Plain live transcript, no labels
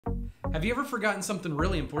Have you ever forgotten something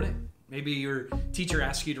really important? Maybe your teacher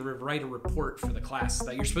asks you to write a report for the class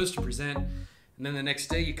that you're supposed to present, and then the next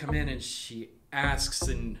day you come in and she asks,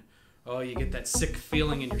 and you get that sick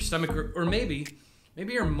feeling in your stomach. Or maybe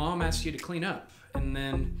your mom asks you to clean up, and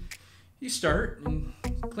then you start and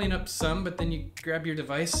clean up some, but then you grab your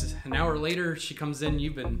device. An hour later, she comes in,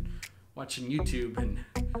 you've been watching YouTube, and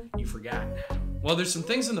you forgot. Well, there's some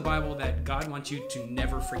things in the Bible that God wants you to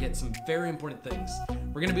never forget, some very important things.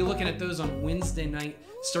 We're going to be looking at those on Wednesday night,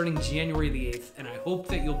 starting January the 8th, and I hope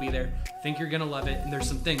that you'll be there. I think you're going to love it, and there's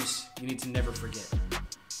some things you need to never forget.